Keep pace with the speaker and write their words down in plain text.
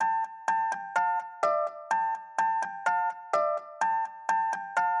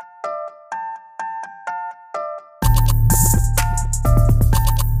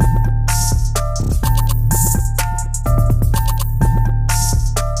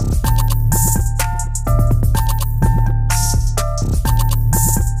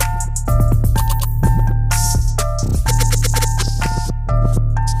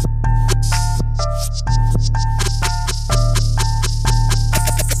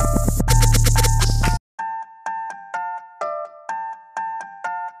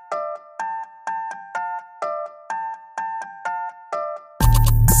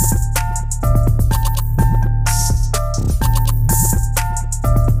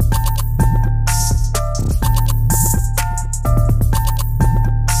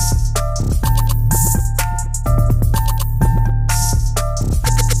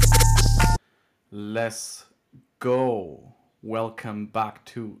Welcome back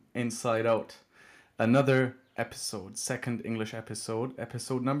to Inside Out. Another episode, second English episode,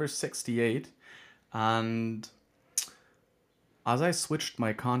 episode number 68. And as I switched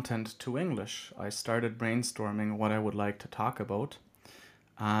my content to English, I started brainstorming what I would like to talk about.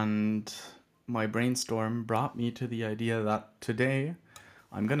 And my brainstorm brought me to the idea that today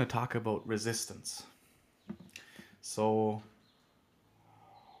I'm going to talk about resistance. So,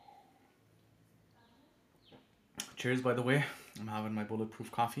 cheers, by the way. I'm having my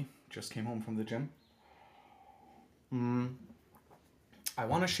bulletproof coffee. Just came home from the gym. I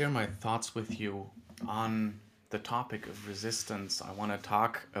want to share my thoughts with you on the topic of resistance. I want to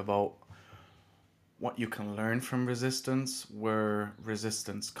talk about what you can learn from resistance, where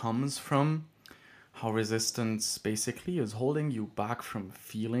resistance comes from, how resistance basically is holding you back from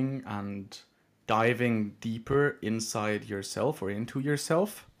feeling and diving deeper inside yourself or into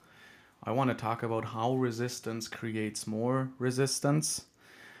yourself. I want to talk about how resistance creates more resistance,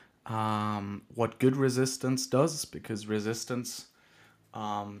 what good resistance does, because resistance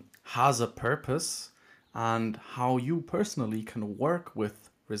has a purpose, and how you personally can work with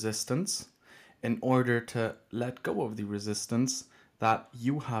resistance in order to let go of the resistance that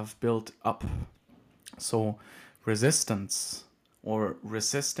you have built up. So, resistance or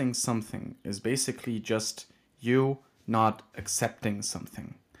resisting something is basically just you not accepting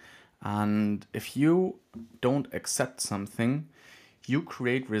something. And if you don't accept something, you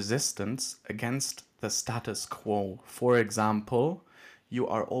create resistance against the status quo. For example, you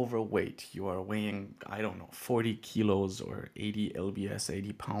are overweight. You are weighing, 40 kilos or 80 lbs,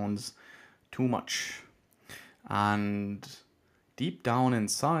 80 pounds, too much. And deep down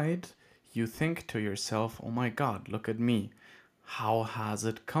inside, you think to yourself, oh my God, look at me. How has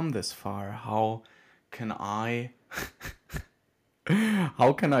it come this far? How can I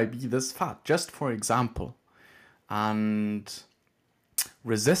how can I be this fat? Just for example. And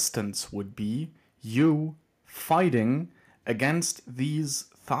resistance would be you fighting against these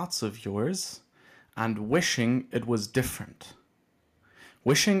thoughts of yours and wishing it was different.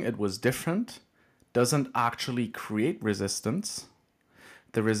 Wishing it was different doesn't actually create resistance.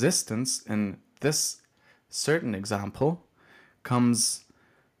 The resistance in this certain example comes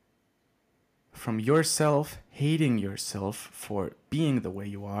from yourself hating yourself for being the way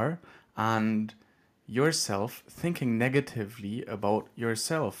you are, and yourself thinking negatively about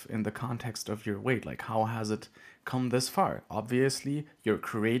yourself in the context of your weight. Like, how has it come this far? Obviously, you're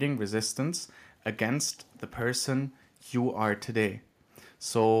creating resistance against the person you are today.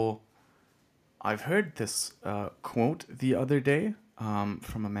 So, I've heard this quote the other day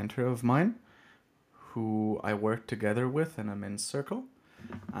from a mentor of mine who I worked together with in a men's circle.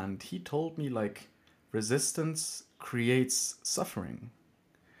 And he told me, like, resistance creates suffering.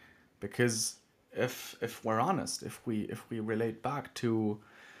 Because if we're honest, if we relate back to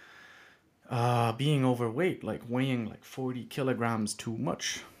being overweight, like weighing like 40 kilograms too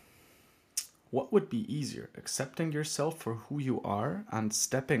much, what would be easier? Accepting yourself for who you are and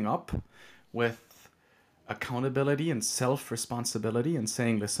stepping up with accountability and self-responsibility and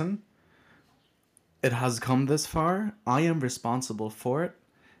saying, listen, it has come this far, I am responsible for it,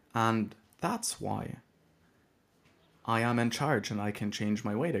 and that's why I am in charge and I can change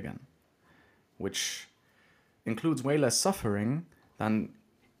my weight again. Which includes way less suffering than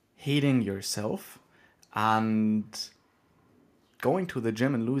hating yourself and going to the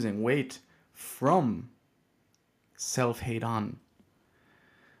gym and losing weight from self-hate on.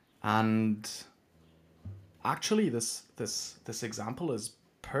 And actually this example is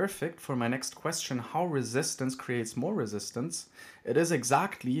perfect for my next question, how resistance creates more resistance. It is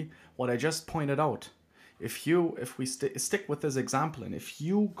exactly what I just pointed out. If we stick with this example, and if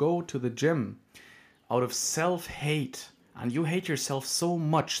you go to the gym out of self-hate and you hate yourself so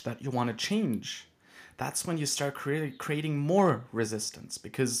much that you want to change, that's when you start creating more resistance,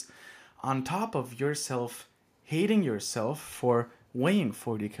 because on top of yourself hating yourself for weighing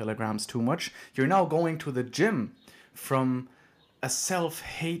 40 kilograms too much, you're now going to the gym from a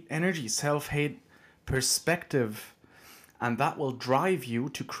self-hate energy, self-hate perspective, and that will drive you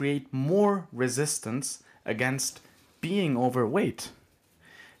to create more resistance against being overweight.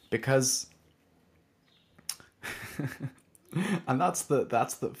 Because and that's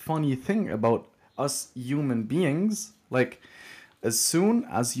the funny thing about us human beings, like, as soon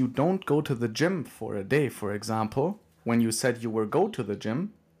as you don't go to the gym for a day, for example, when you said you were go to the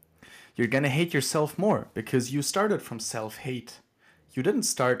gym, you're going to hate yourself more because you started from self-hate. You didn't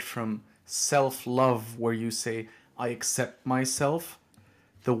start from self-love, where you say, I accept myself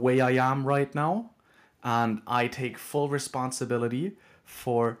the way I am right now, and I take full responsibility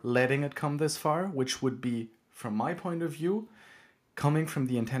for letting it come this far, which would be from my point of view, coming from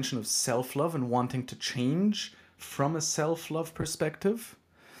the intention of self-love and wanting to change from a self-love perspective.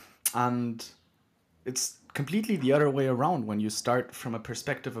 And it's completely the other way around when you start from a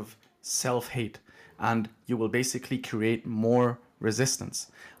perspective of self-hate, and you will basically create more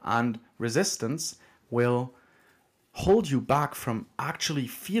resistance. And resistance will hold you back from actually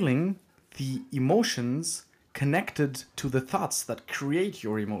feeling the emotions connected to the thoughts that create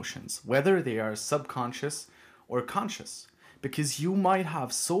your emotions, whether they are subconscious or conscious. Because you might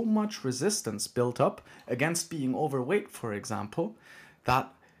have so much resistance built up against being overweight, for example,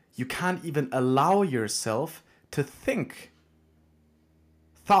 that you can't even allow yourself to think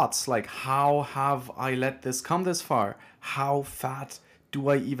thoughts like, how have I let this come this far? How fat do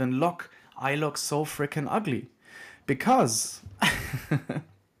I even look? I look so freaking ugly. Because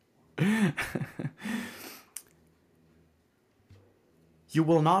you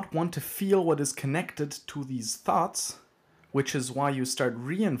will not want to feel what is connected to these thoughts, which is why you start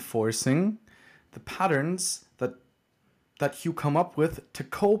reinforcing the patterns that you come up with to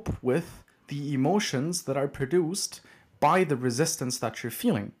cope with the emotions that are produced by the resistance that you're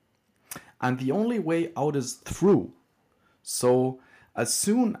feeling. And the only way out is through. So as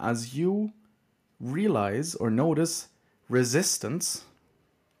soon as you realize or notice resistance,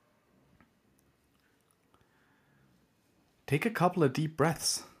 take a couple of deep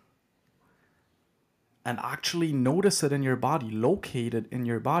breaths and actually notice it in your body, locate it in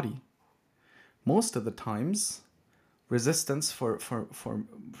your body. Most of the times, resistance for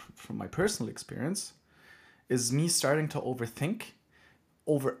my personal experience is me starting to overthink,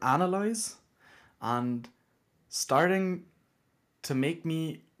 overanalyze, and starting to make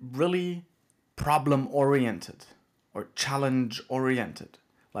me really problem-oriented or challenge-oriented.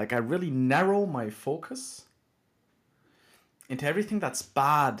 Like I really narrow my focus into everything that's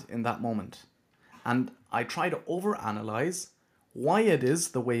bad in that moment. And I try to overanalyze why it is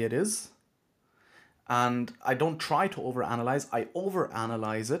the way it is. And I don't try to overanalyze, I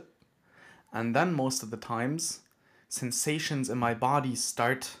overanalyze it. And then most of the times, sensations in my body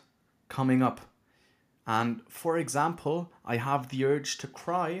start coming up. And for example, I have the urge to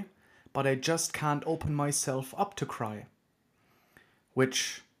cry, but I just can't open myself up to cry,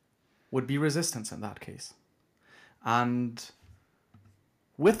 which would be resistance in that case. And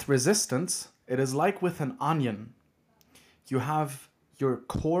with resistance, it is like with an onion. You have your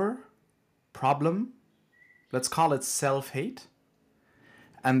core problem, let's call it self-hate,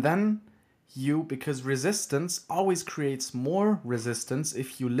 and then because resistance always creates more resistance.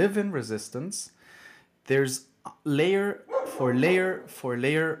 If you live in resistance, there's layer for layer for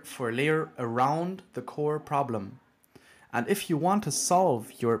layer for layer around the core problem. And if you want to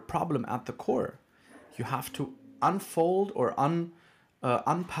solve your problem at the core, you have to unfold or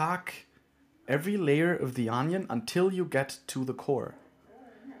unpack every layer of the onion until you get to the core.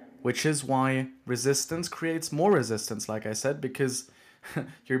 Which is why resistance creates more resistance, like I said, because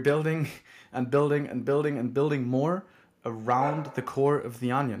you're building and building and building and building more around the core of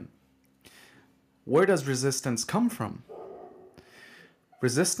the onion. Where does resistance come from?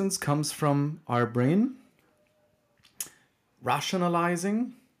 Resistance comes from our brain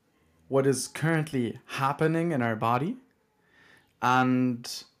rationalizing what is currently happening in our body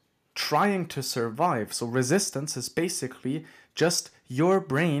and trying to survive. So resistance is basically just your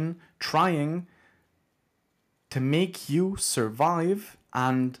brain trying to make you survive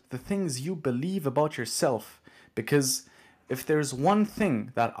and the things you believe about yourself. Because if there's one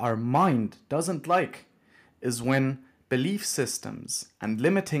thing that our mind doesn't like, is when belief systems and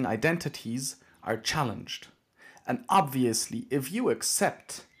limiting identities are challenged. And obviously, if you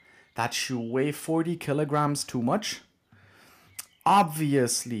accept that you weigh 40 kilograms too much,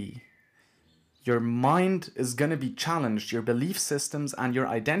 obviously your mind is going to be challenged. Your belief systems and your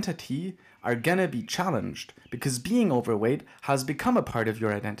identity are going to be challenged because being overweight has become a part of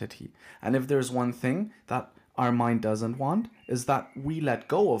your identity. And if there's one thing that our mind doesn't want, is that we let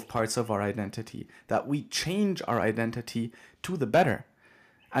go of parts of our identity, that we change our identity to the better.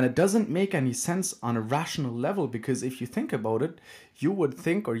 And it doesn't make any sense on a rational level, because if you think about it, you would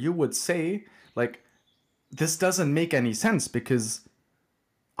think, or you would say, like, this doesn't make any sense because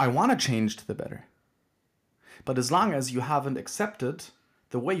I want to change to the better. But as long as you haven't accepted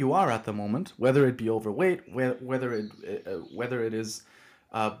the way you are at the moment, whether it be overweight, whether it is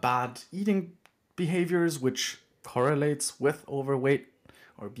bad eating behaviors, which correlates with overweight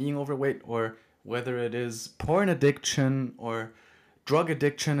or being overweight, or whether it is porn addiction or drug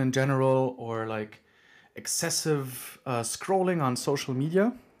addiction in general, or like excessive scrolling on social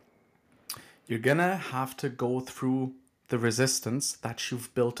media, you're gonna have to go through the resistance that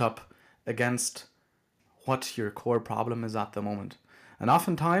you've built up against what your core problem is at the moment. And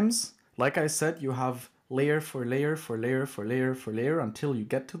oftentimes, like I said, you have layer for layer for layer for layer for layer until you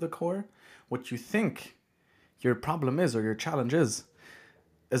get to the core. What you think your problem is or your challenge is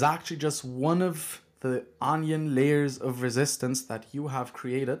actually just one of the onion layers of resistance that you have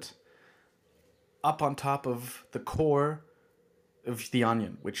created up on top of the core of the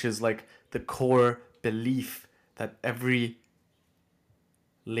onion, which is like the core belief that every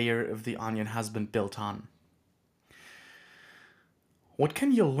layer of the onion has been built on. What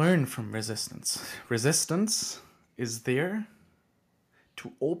can you learn from resistance? Resistance is there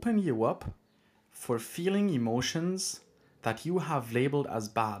to open you up for feeling emotions that you have labeled as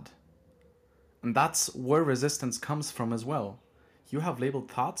bad. And that's where resistance comes from as well. You have labeled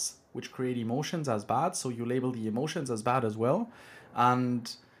thoughts which create emotions as bad, so you label the emotions as bad as well.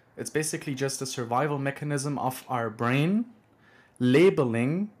 And it's basically just a survival mechanism of our brain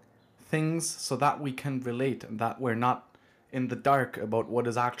labeling things so that we can relate and that we're not in the dark about what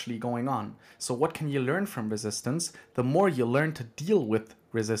is actually going on. So what can you learn from resistance? The more you learn to deal with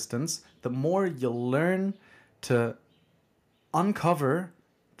resistance, the more you'll learn to uncover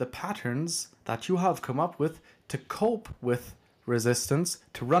the patterns that you have come up with to cope with resistance,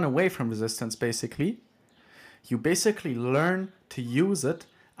 to run away from resistance, basically. You basically learn to use it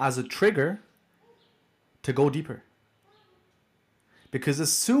as a trigger to go deeper. Because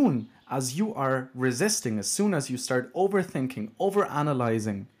as soon as you are resisting, as soon as you start overthinking,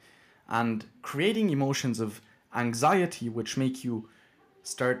 overanalyzing, and creating emotions of anxiety which make you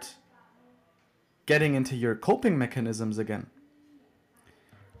start getting into your coping mechanisms again,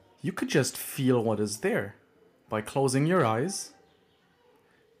 you could just feel what is there by closing your eyes,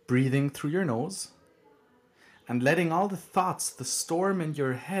 breathing through your nose, and letting all the thoughts, the storm in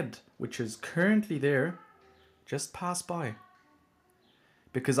your head, which is currently there, just pass by.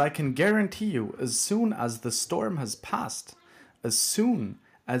 Because I can guarantee you, as soon as the storm has passed, as soon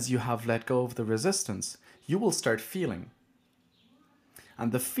as you have let go of the resistance, you will start feeling.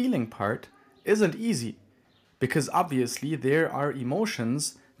 And the feeling part isn't easy, because obviously there are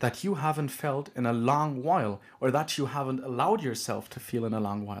emotions that you haven't felt in a long while, or that you haven't allowed yourself to feel in a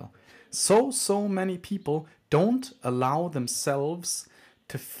long while. So many people don't allow themselves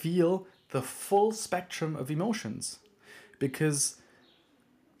to feel the full spectrum of emotions, because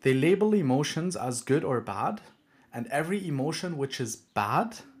they label emotions as good or bad, and every emotion which is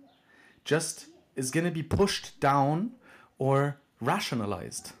bad just is going to be pushed down or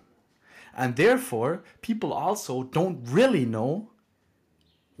rationalized. And therefore, people also don't really know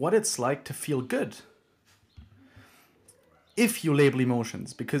what it's like to feel good if you label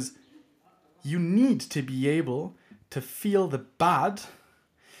emotions, because you need to be able to feel the bad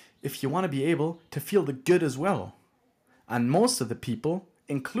if you want to be able to feel the good as well. And most of the people,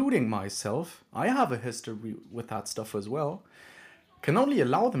 including myself, I have a history with that stuff as well, can only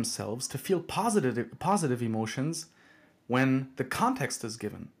allow themselves to feel positive emotions when the context is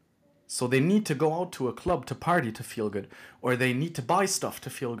given. So they need to go out to a club to party to feel good, or they need to buy stuff to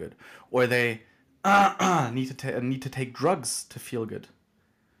feel good, or they need to take drugs to feel good.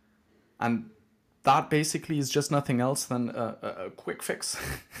 And that basically is just nothing else than a quick fix,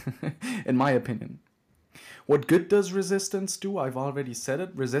 in my opinion. What good does resistance do? I've already said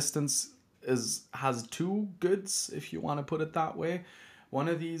it. Resistance has two goods, if you want to put it that way. One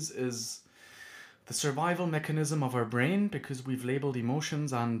of these is the survival mechanism of our brain, because we've labeled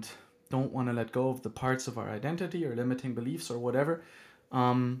emotions and don't want to let go of the parts of our identity or limiting beliefs or whatever,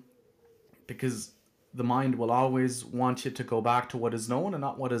 because the mind will always want you to go back to what is known and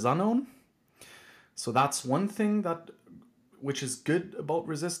not what is unknown. So that's one thing which is good about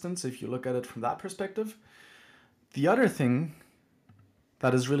resistance if you look at it from that perspective. The other thing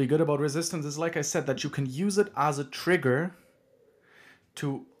that is really good about resistance is, like I said, that you can use it as a trigger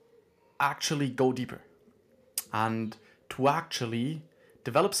to actually go deeper and to actually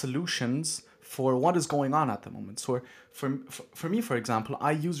develop solutions for what is going on at the moment. So for me, for example,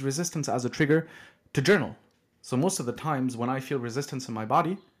 I use resistance as a trigger to journal. So most of the times when I feel resistance in my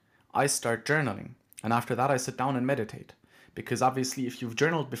body, I start journaling. And after that, I sit down and meditate. Because obviously, if you've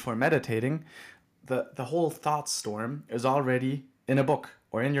journaled before meditating, the whole thought storm is already in a book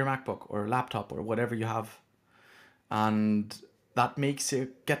or in your MacBook or laptop or whatever you have. And that makes you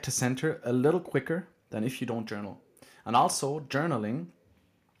get to center a little quicker than if you don't journal. And also, journaling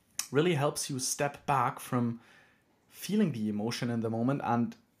really helps you step back from feeling the emotion in the moment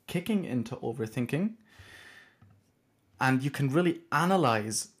and kicking into overthinking. And you can really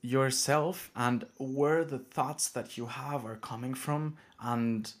analyze yourself and where the thoughts that you have are coming from,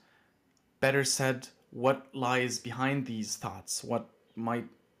 and better said, what lies behind these thoughts, what might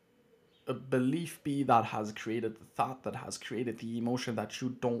a belief be that has created the thought, that has created the emotion that you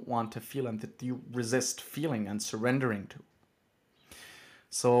don't want to feel and that you resist feeling and surrendering to.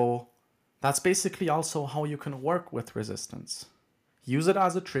 So that's basically also how you can work with resistance. Use it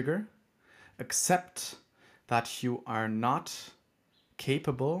as a trigger. Accept that you are not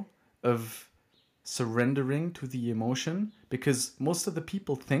capable of surrendering to the emotion, because most of the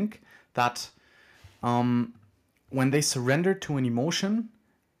people think that when they surrender to an emotion,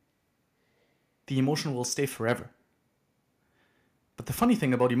 the emotion will stay forever. But the funny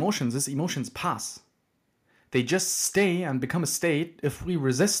thing about emotions is emotions pass. They just stay and become a state if we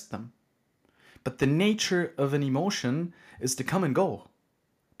resist them. But the nature of an emotion is to come and go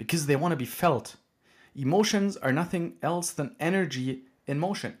because they want to be felt. Emotions are nothing else than energy in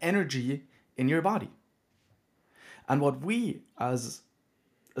motion, energy in your body. And what we as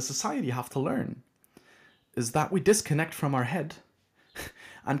a society have to learn is that we disconnect from our head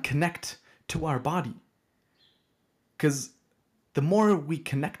and connect to our body. Because the more we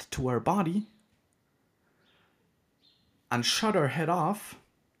connect to our body and shut our head off,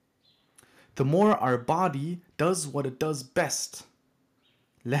 the more our body does what it does best,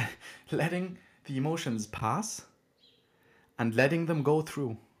 letting the emotions pass and letting them go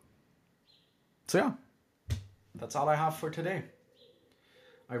through. So yeah, that's all I have for today.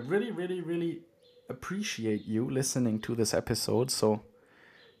 I really, really, really appreciate you listening to this episode. So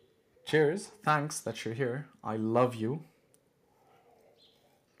cheers, thanks that you're here. I love you.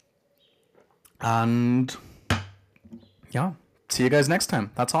 And yeah, see you guys next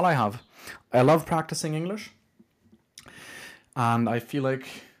time. That's all I have. I love practicing English. And I feel like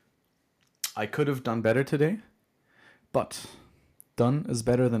I could have done better today. But done is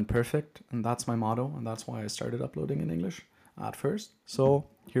better than perfect. And that's my motto. And that's why I started uploading in English at first. So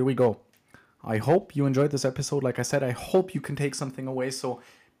here we go. I hope you enjoyed this episode. Like I said, I hope you can take something away. So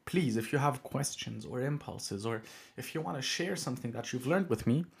please, if you have questions or impulses, or if you want to share something that you've learned with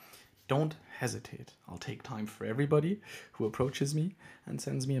me, don't hesitate. I'll take time for everybody who approaches me and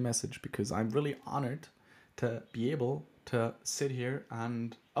sends me a message, because I'm really honored to be able to sit here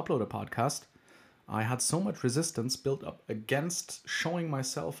and upload a podcast. I had so much resistance built up against showing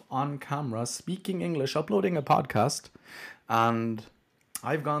myself on camera, speaking English, uploading a podcast, and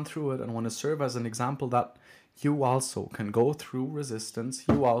I've gone through it and want to serve as an example that you also can go through resistance,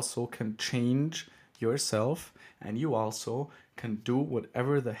 you also can change yourself, and you also can do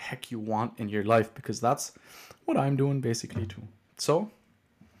whatever the heck you want in your life, because that's what I'm doing basically too. So,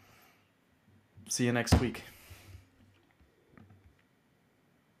 see you next week.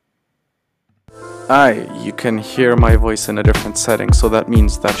 Hi, you can hear my voice in a different setting, so that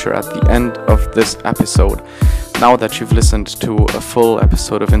means that you're at the end of this episode. Now that you've listened to a full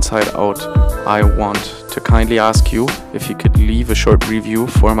episode of Inside Out, I want to kindly ask you if you could leave a short review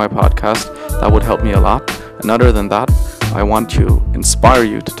for my podcast. That would help me a lot. And other than that, I want to inspire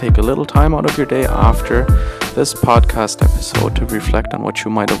you to take a little time out of your day after this podcast episode to reflect on what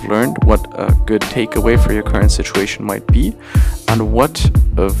you might have learned, what a good takeaway for your current situation might be, and what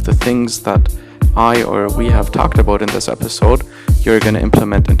of the things that I or we have talked about in this episode you're going to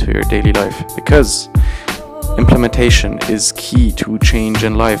implement into your daily life, because implementation is key to change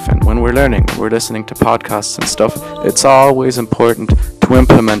in life. And when we're learning, we're listening to podcasts and stuff, it's always important to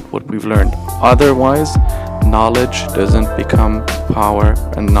implement what we've learned. Otherwise, knowledge doesn't become power,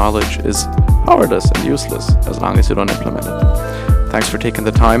 and knowledge is powerless and useless as long as you don't implement it. Thanks for taking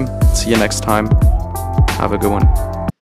the time. See you next time. Have a good one.